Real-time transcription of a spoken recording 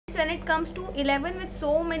when it comes to 11 with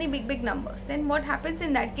so many big numbers, then what happens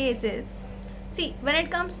in that case is, see, when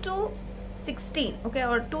it comes to 16, okay,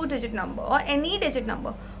 or 2-digit number or any digit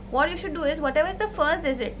number, what you should do is, whatever is the first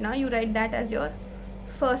digit, now you write that as your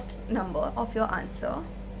first number of your answer.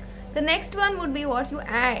 The next one would be what you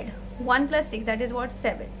add 1 plus 6, that is what,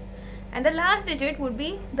 7, and the last digit would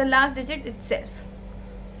be the last digit itself.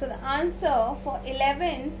 So the answer for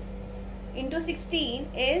 11 into 16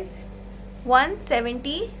 is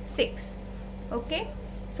 176. Okay,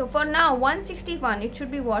 so for now 161, it should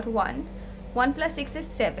be what, 1 plus 6 is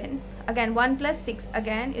 7, again 1 plus 6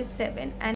 again is 7, and